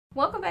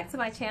Welcome back to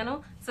my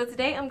channel. So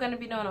today I'm going to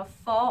be doing a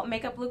fall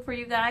makeup look for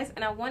you guys,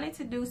 and I wanted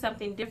to do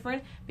something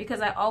different because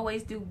I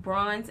always do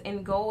bronze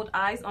and gold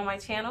eyes on my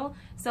channel.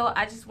 So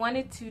I just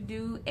wanted to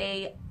do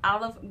a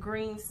olive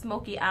green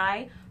smoky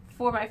eye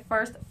for my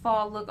first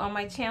fall look on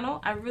my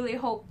channel. I really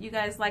hope you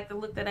guys like the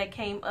look that I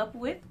came up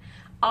with.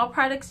 All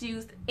products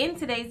used in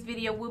today's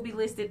video will be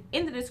listed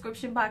in the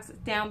description box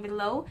down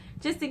below,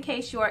 just in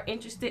case you are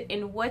interested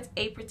in what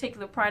a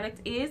particular product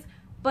is.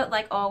 But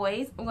like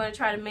always, I'm going to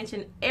try to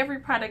mention every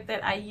product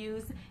that I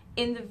use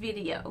in the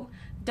video.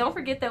 Don't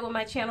forget that when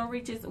my channel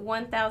reaches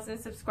 1,000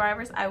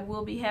 subscribers, I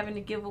will be having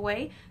a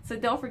giveaway. So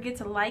don't forget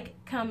to like,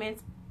 comment,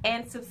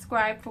 and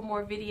subscribe for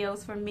more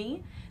videos from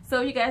me.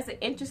 So if you guys are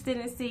interested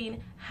in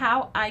seeing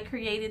how I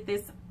created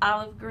this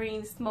olive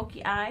green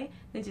smoky eye,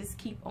 then just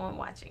keep on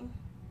watching.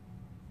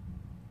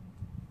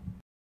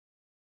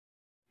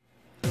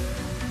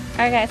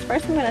 Alright guys,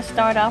 first I'm going to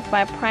start off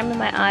by priming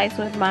my eyes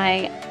with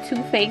my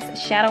Too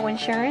Faced Shadow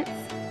Insurance.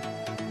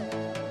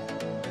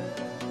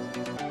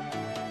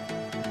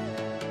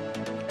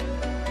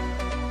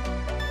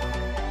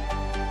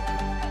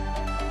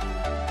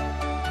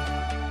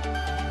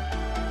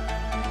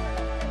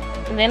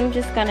 And then I'm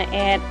just going to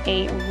add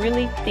a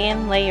really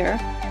thin layer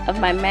of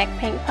my MAC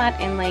Paint Pot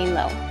and Layin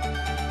Low.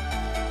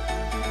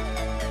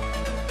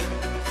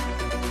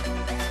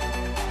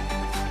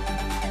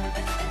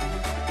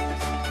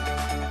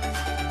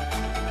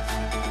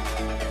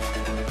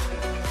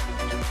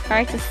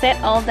 Alright, to set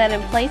all that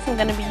in place, I'm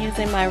going to be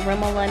using my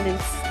RIMMEL London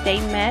Stay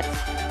Matte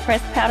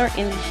Pressed Powder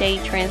in the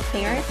shade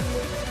Transparent.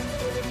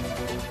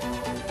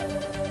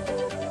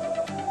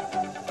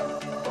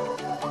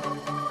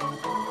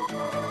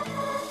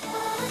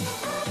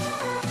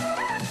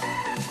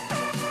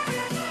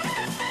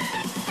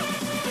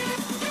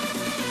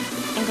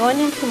 And going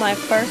into my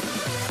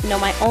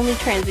my only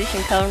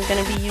transition color, I'm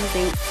going to be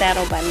using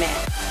Saddle by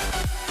MAC.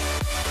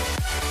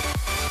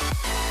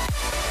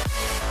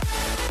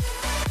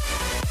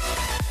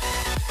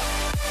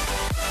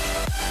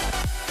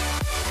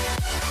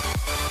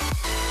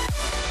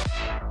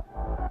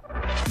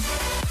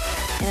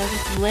 And I'm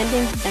just blending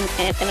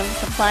and I'm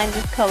just applying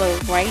this color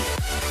right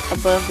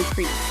above the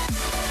crease.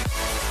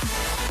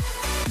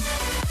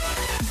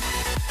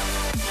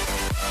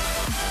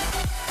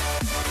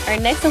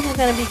 Alright, next up we're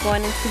going to be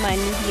going into my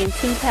Nubian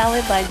 2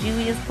 palette by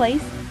Juvia's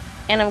Place.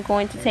 And I'm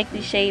going to take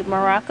the shade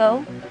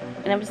Morocco,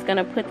 and I'm just going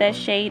to put that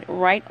shade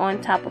right on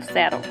top of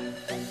Saddle.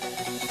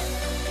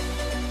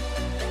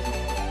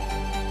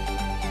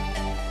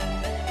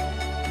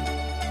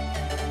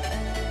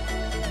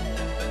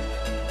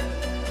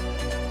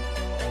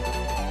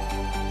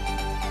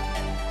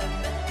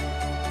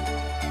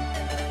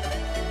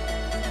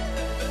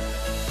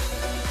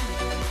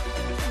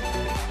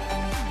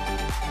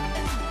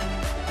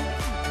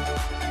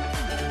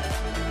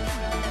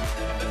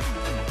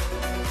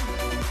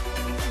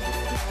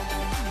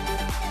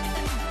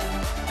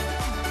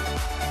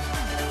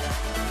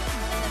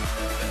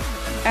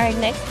 Alright,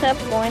 next up,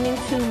 going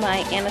into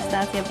my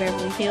Anastasia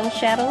Beverly Hills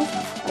shadows,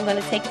 I'm going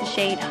to take the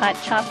shade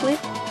Hot Chocolate,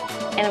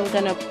 and I'm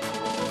going to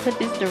put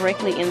this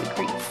directly in the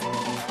crease.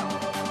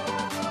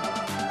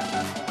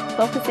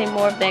 Focusing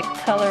more of that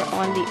color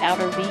on the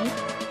outer V,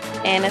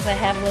 and as I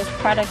have less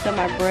product on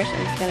my brush,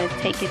 I'm just going to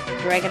take it,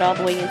 drag it all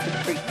the way into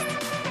the crease.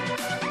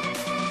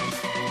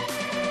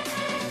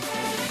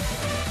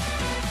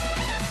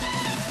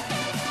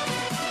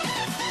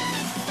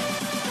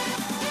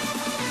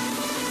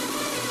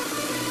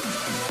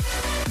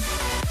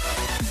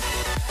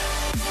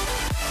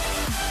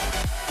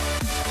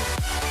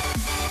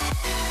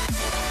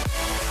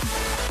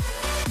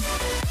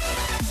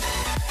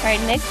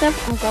 Alright, next up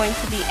I'm going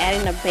to be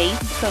adding a base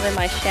so that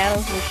my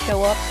shadows will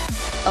show up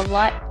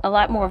a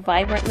lot more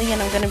vibrantly,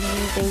 and I'm going to be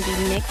using the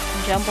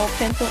NYX Jumbo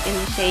Pencil in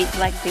the shade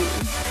Black Bean.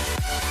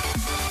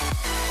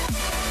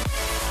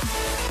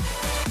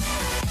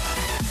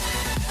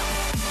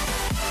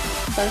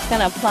 So I'm just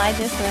going to apply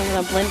this and I'm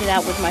going to blend it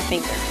out with my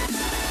finger.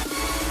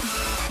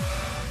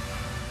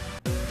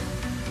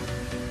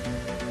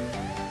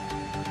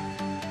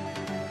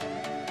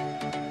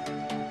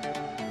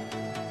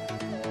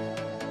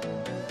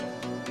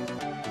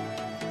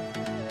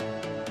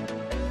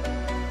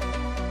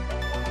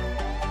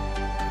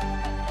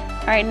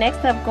 Alright,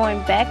 next up,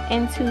 going back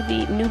into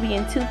the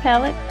Nubian 2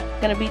 palette, I'm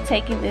going to be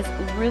taking this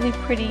really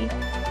pretty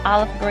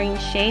olive green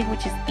shade,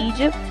 which is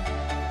Egypt,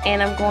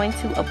 and I'm going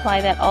to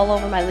apply that all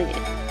over my lid.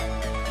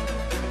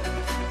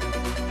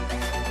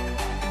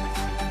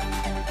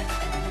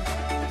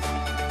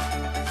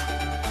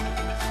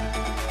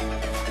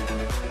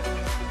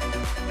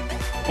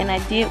 And I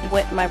did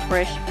wet my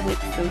brush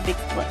with some Fix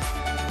Plus.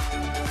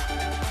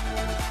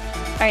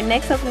 Alright,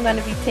 next up I'm going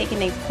to be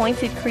taking a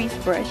pointed crease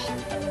brush,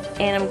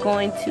 and I'm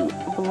going to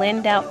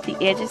blend out the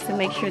edges to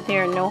make sure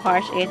there are no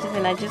harsh edges,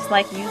 and I just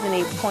like using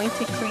a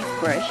pointed crease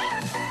brush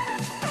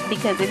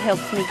because it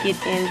helps me get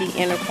in the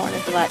inner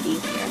corners a lot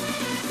easier.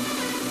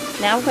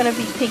 Now I'm going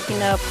to be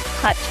picking up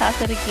Hot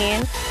Chocolate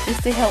again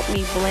just to help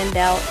me blend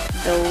out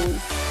those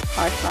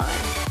harsh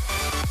lines.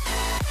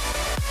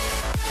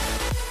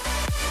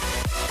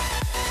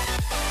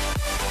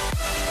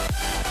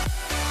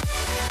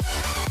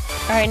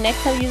 Alright,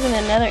 next I'm using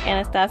another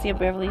Anastasia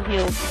Beverly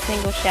Hills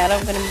single shadow.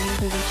 I'm going to be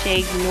using the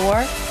shade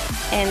Noir.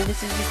 And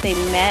this is just a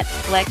matte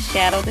black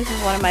shadow. This is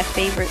one of my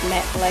favorite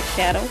matte black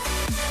shadows.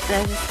 And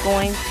I'm just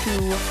going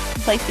to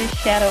place this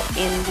shadow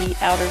in the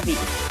outer V,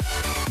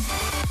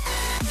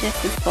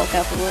 just to bulk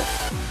out the look.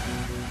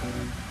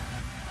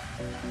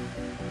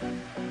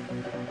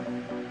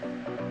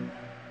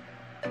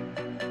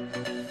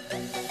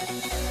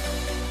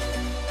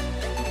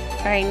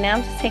 Alright, now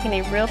I'm just taking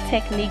a Real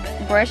Techniques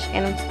brush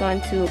and I'm just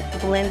going to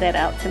blend that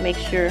out to make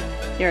sure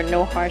there are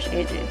no harsh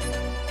edges.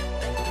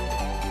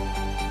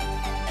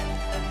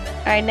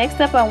 Alright, next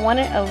up I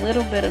wanted a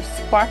little bit of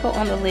sparkle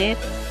on the lid,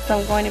 so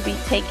I'm going to be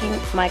taking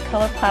my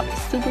Colourpop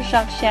Super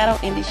Shock shadow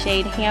in the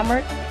shade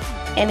Hammered,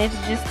 and it's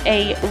just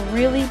a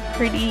really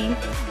pretty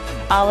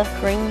olive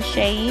green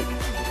shade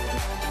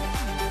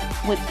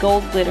with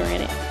gold glitter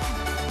in it.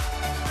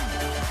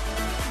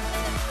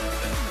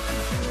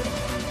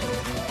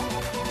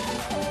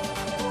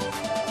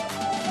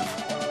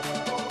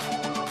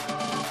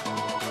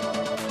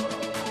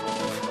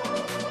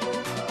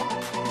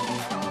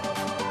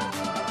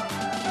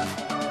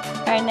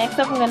 Alright, next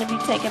up I'm going to be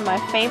taking my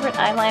favorite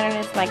eyeliner.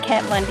 It's my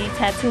Kat Von D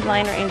Tattoo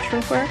Liner in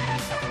Trooper.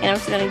 And I'm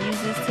just going to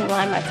use this to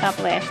line my top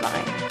lash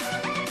line.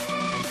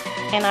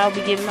 And I'll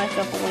be giving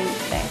myself a wing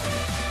today.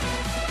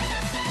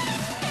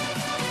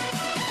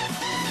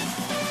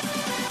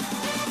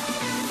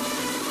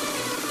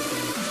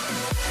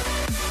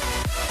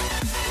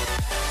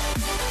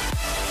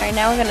 Alright,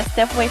 now we're going to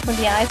step away from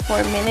the eyes for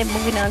a minute,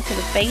 moving on to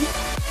the face.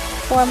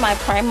 For my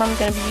primer, I'm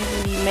going to be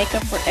using the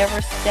Makeup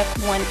Forever Step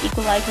 1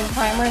 Equalizing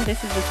Primer.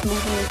 This is a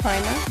smoothing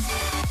primer,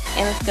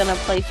 and it's going to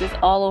place this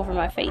all over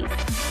my face.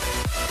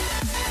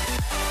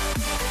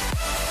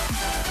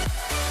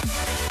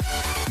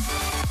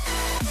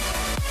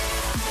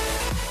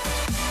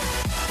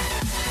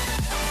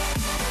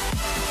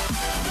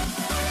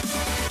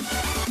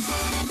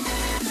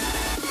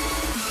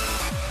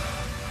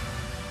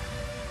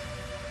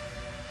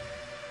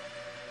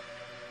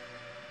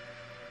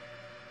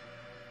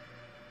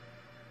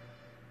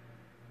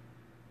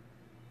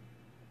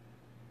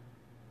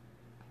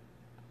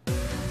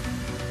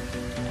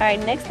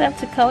 Alright, next up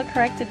to color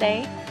correct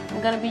today,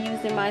 I'm going to be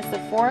using my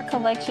SEPHORA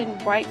Collection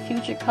Bright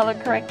Future Color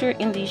Corrector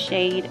in the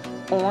shade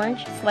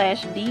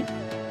Orange/Deep.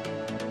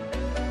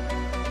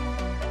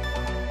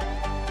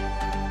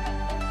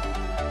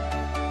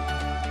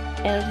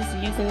 And I'm just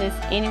using this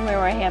anywhere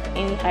where I have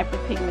any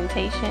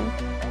hyperpigmentation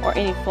or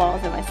any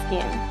flaws in my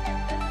skin.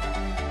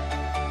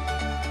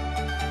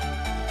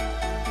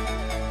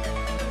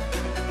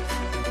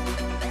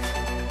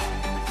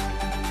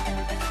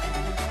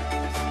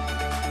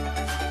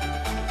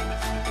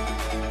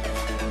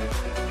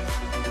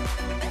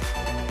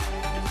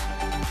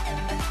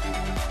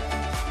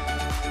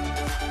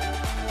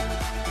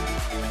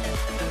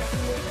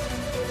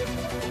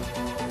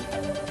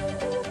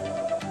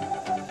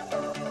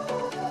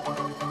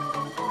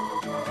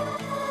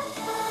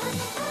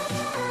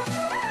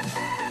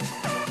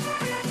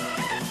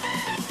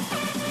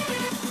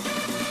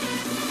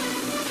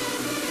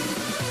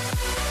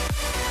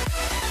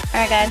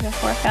 Alright guys, and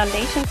for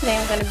foundation today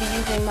I'm going to be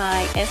using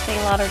my Estée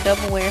Lauder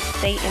Double Wear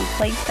Stay in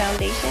Place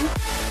foundation,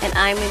 and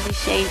I'm in the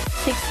shade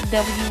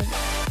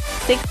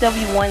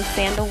 6W1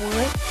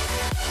 Sandalwood.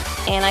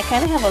 And I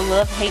kind of have a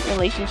love-hate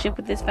relationship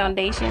with this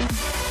foundation.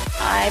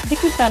 I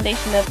picked this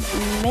foundation up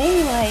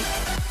maybe like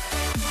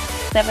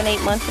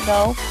 7-8 months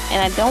ago,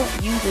 and I don't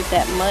use it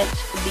that much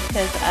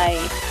because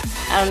I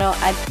don't know,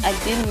 I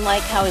didn't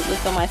like how it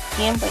looked on my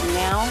skin, but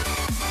now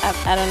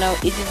I don't know,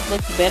 it just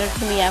looks better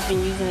to me. I've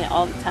been using it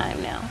all the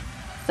time now.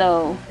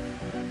 So,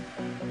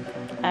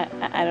 I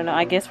don't know,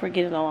 I guess we're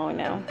getting along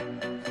now.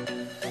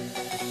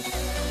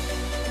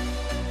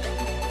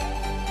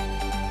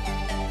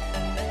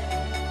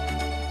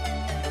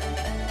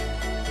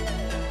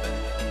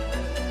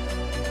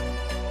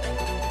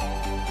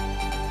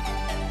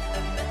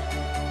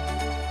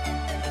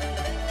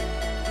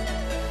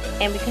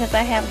 And because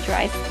I have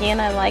dry skin,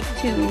 I like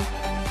to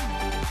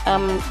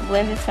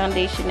blend this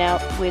foundation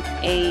out with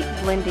a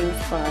blending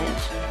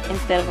sponge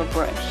instead of a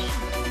brush.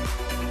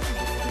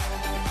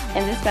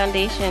 And this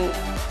foundation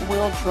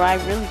will dry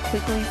really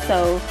quickly,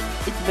 so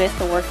it's best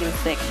to work in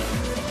sections.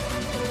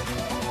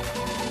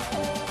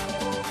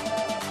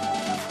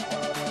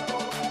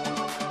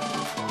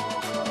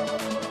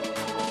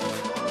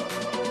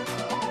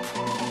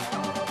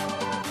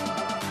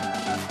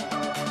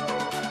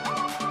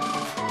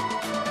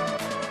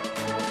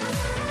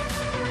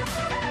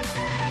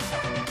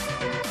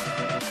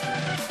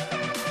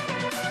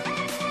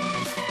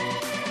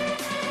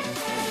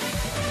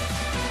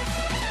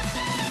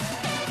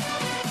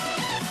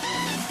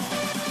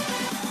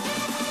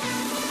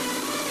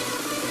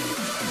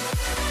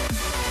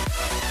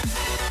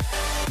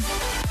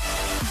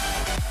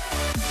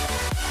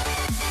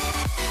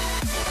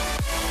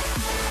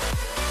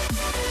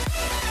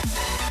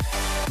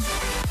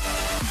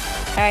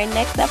 Alright,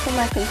 next up for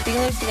my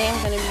concealer today, I'm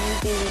going to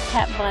be using the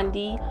Kat Von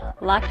D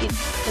Lock It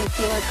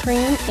Concealer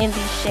Cream in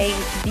the shade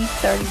Deep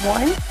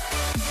 31.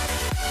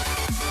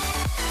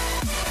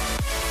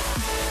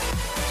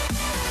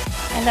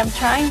 And I'm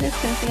trying this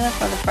concealer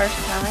for the first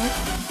time,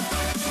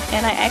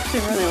 and I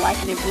actually really like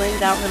it. It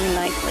blends out really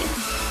nicely.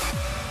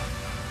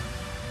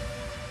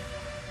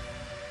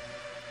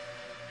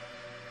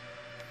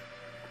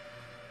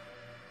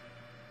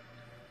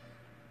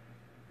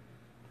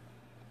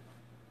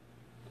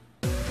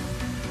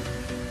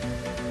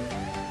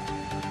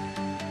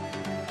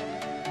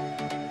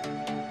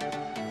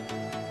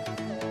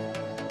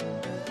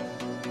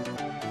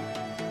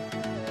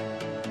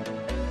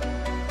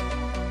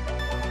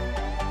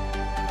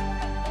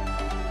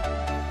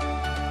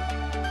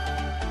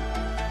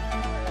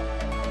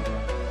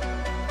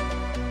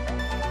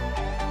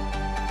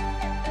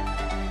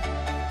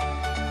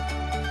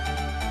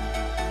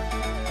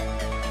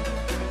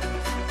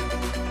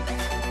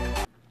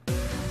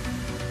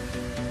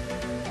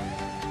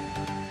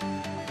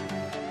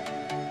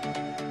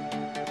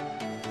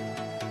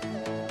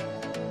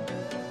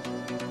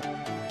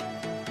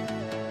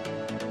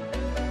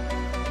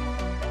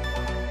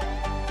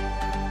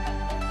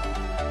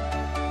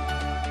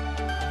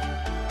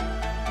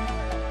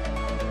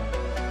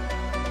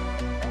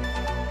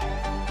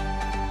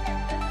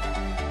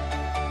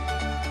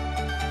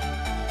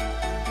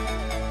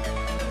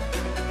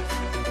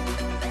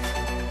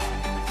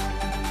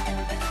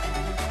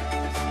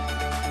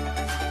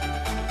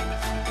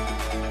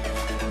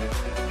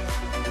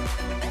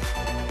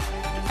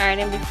 Alright,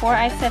 and before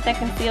I set that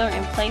concealer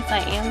in place,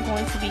 I am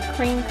going to be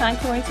cream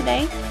contouring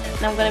today.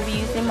 And I'm going to be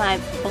using my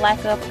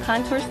Black Up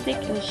contour stick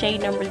in the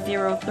shade number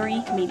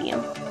 03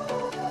 medium.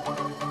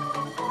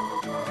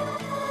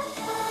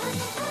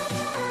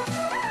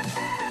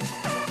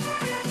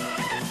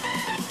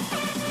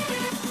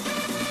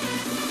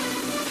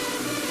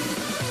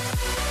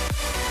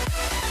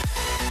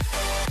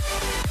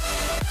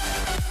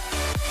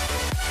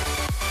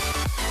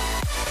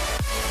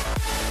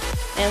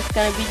 And it's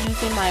going to be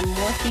using my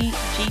Morphe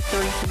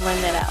G3 to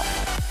blend that out.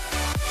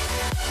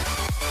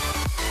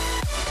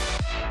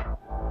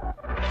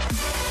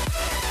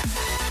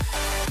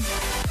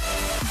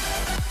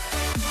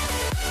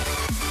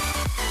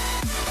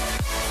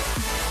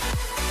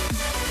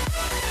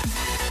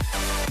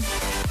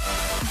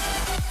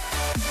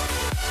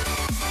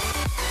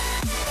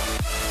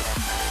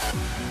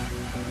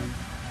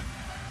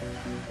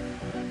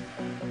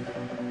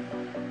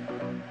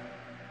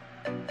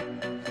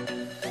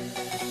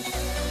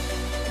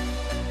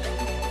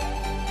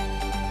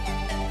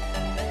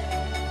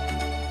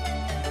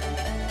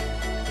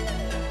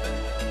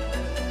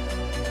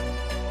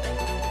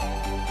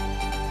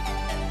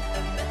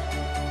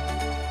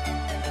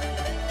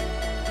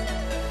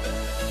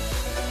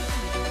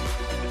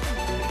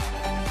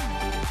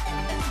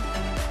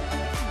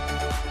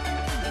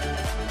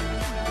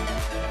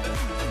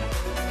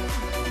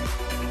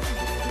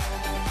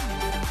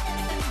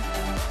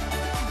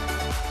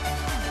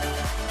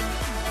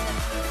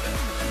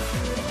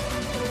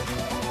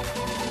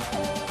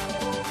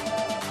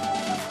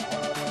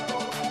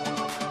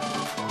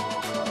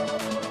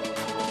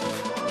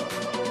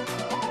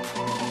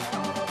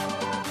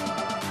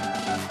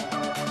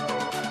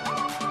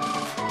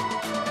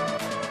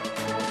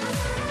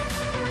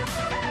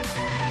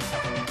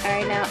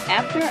 Alright, now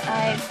after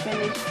I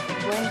finish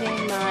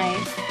blending my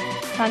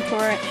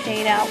contour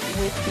shade out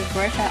with the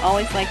brush, I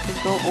always like to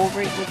go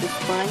over it with a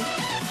sponge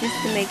just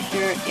to make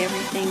sure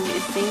everything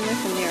is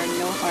seamless and there are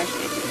no harsh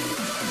edges.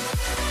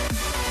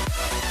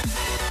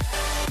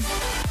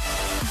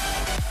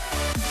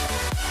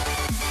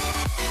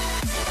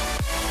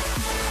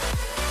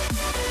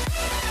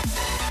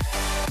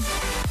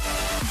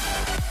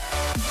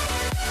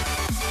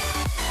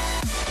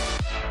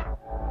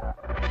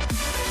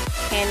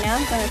 And now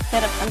I'm going to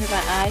set up under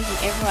my eyes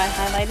whenever I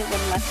highlight it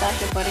with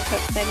Anastasia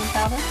Buttercup setting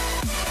powder.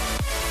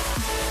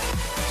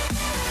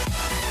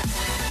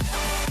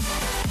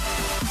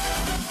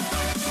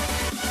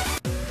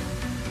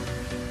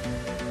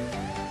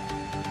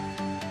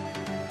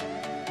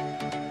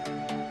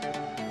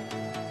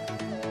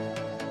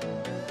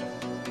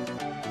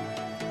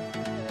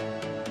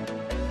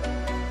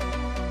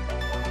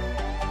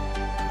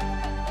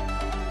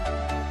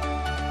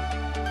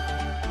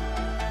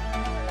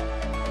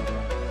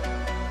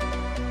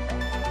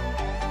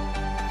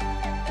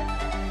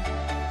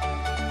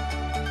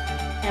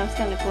 I'm just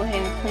going to go ahead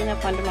and clean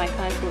up under my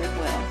contour as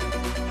well.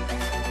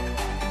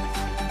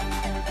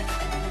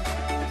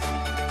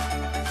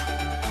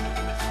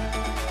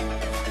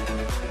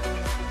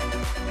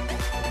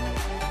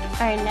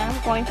 Alright, now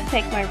I'm going to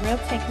take my Real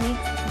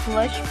Techniques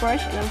blush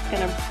brush and I'm just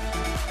going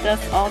to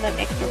dust all that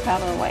extra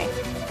powder away.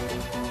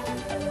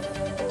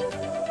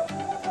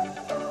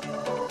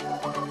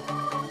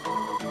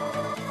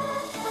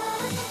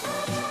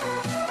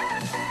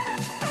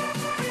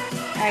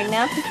 Alright,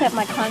 now to set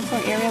my contour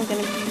area, I'm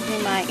going to be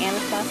using my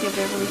Anastasia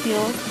Beverly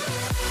Hills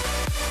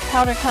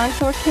powder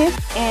contour kit,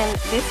 and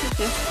this is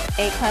just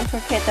a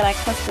contour kit that I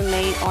custom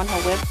made on her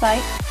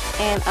website,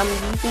 and I'm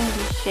using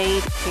the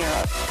shade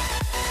Carob.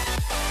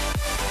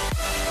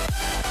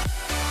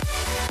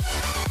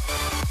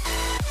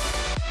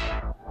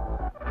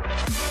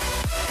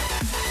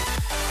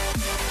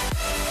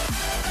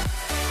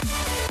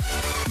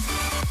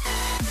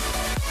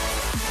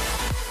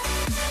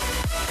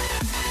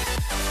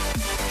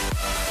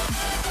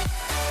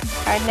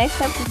 Alright,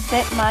 next up to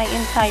set my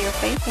entire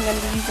face, I'm going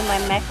to be using my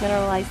MAC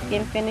Mineralized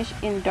Skin Finish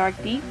in Dark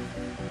Deep.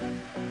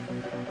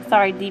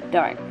 Sorry, Deep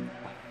Dark.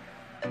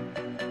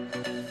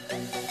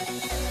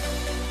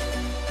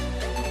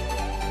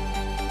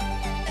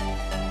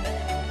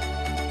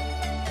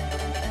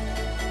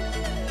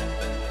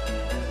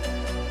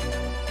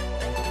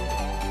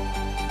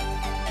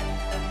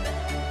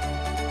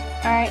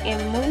 Alright,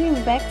 and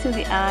moving back to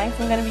the eyes,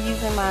 I'm going to be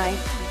using my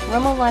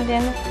RIMMEL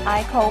London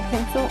Eye Kohl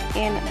Pencil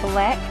in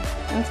black.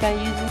 I'm just going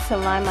to use this to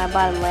line my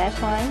bottom lash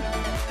line.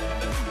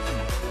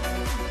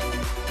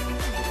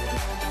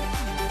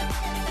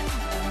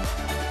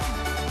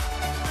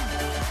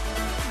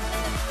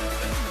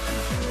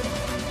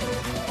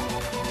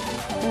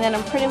 And then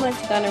I'm pretty much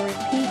going to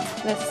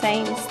repeat the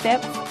same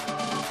steps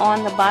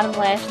on the bottom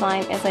lash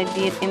line as I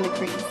did in the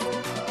crease.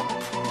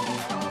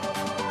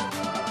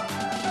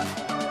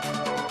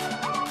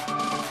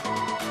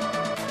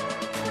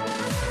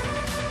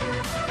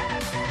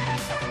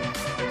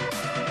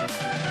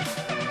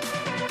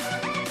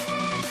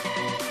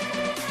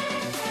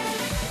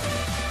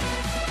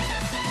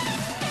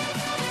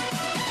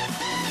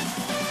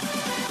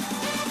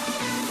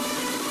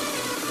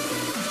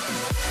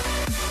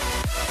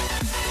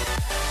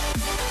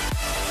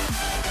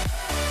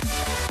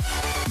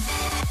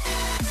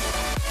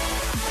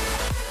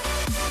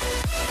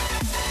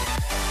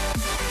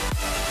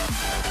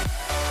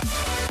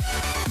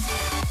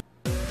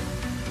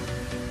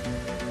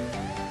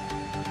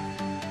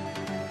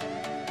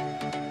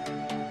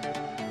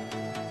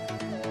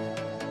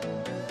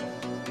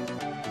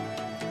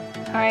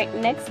 Alright,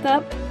 next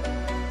up,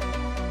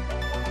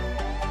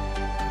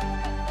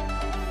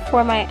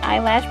 for my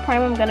eyelash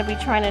primer, I'm going to be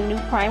trying a new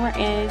primer,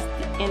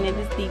 and it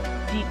is the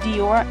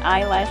Dior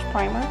Eyelash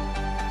Primer.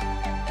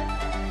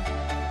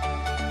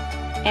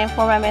 And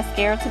for my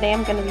mascara today,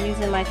 I'm going to be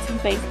using my Too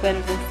Faced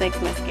Better Than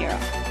Sex Mascara.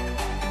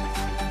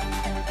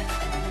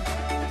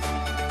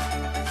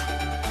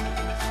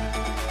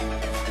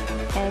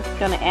 And it's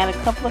going to add a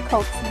couple of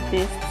coats of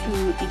this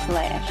to each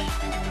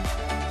lash.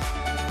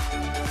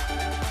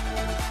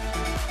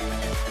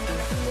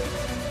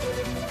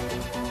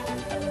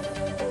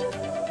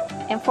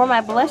 And for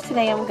my blush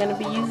today, I'm going to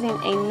be using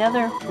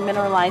another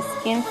mineralized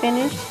skin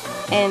finish,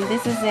 and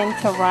this is in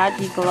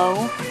Taraji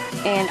Glow,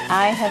 and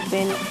I have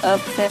been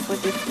obsessed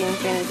with this skin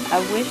finish. I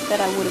wish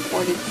that I would have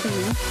ordered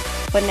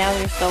two, but now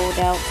they're sold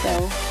out, so,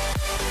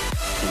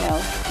 you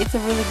know, it's a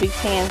really big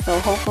pan, so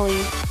hopefully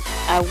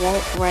I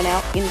won't run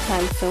out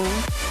anytime soon,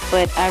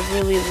 but I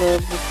really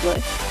love this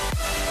blush.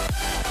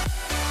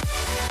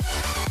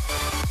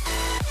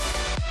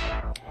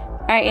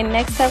 Alright, and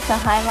next up to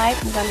highlight,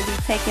 I'm going to be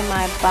taking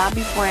my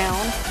Bobbi Brown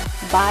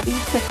Body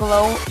to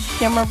Glow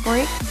Shimmer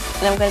Brick,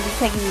 and I'm going to be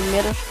taking the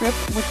middle strip,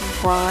 which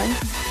is bronze.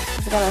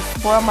 I'm going to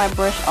swirl my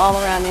brush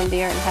all around in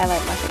there and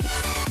highlight my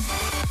face.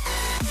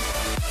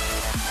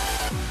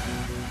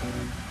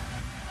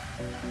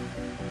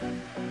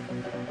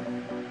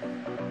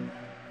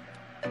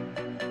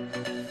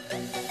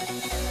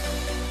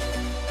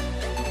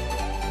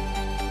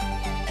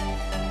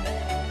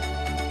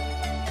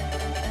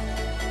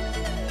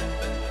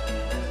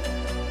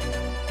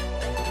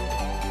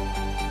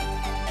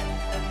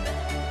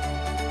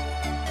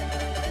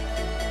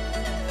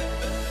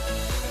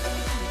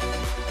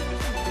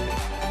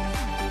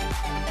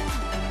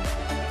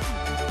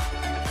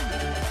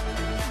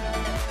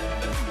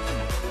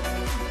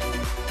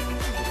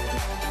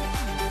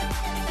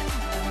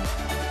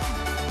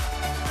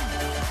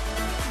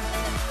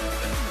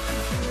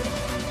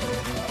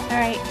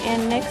 Alright,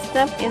 and next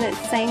up in that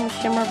same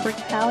shimmer brick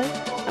palette,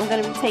 I'm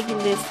going to be taking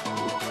this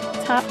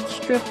top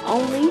strip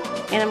only,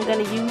 and I'm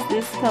going to use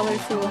this color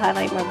to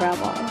highlight my brow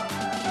bone.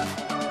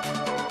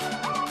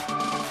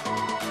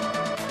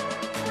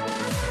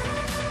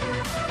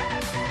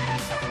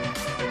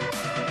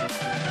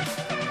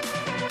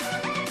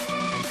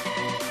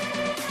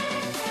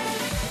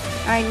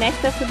 Alright,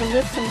 next up for the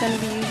lips, I'm going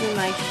to be using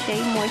my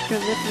Shea Moisture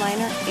Lip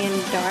Liner in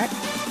dark.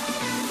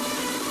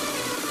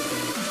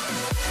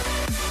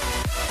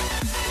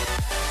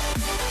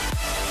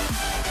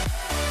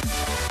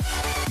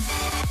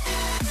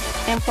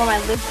 And for my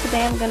lips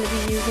today, I'm going to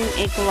be using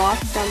a gloss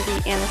from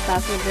the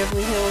Anastasia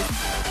Beverly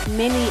Hills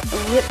Mini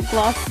Lip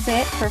Gloss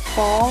Set for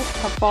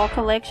fall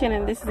collection,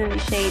 and this is in the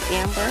shade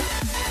Amber.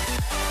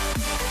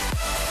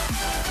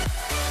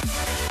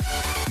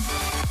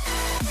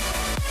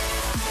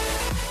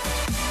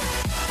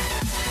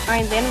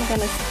 Alright, then I'm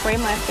going to spray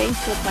my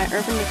face with my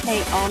Urban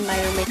Decay All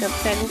Nighter Makeup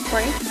Setting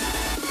Spray.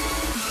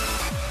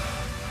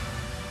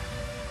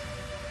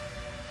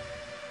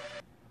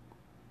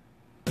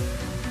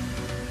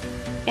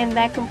 And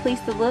that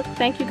completes the look.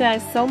 Thank you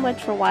guys so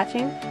much for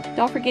watching.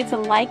 Don't forget to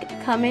like,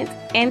 comment,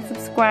 and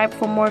subscribe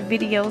for more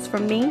videos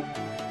from me.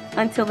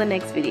 Until the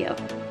next video.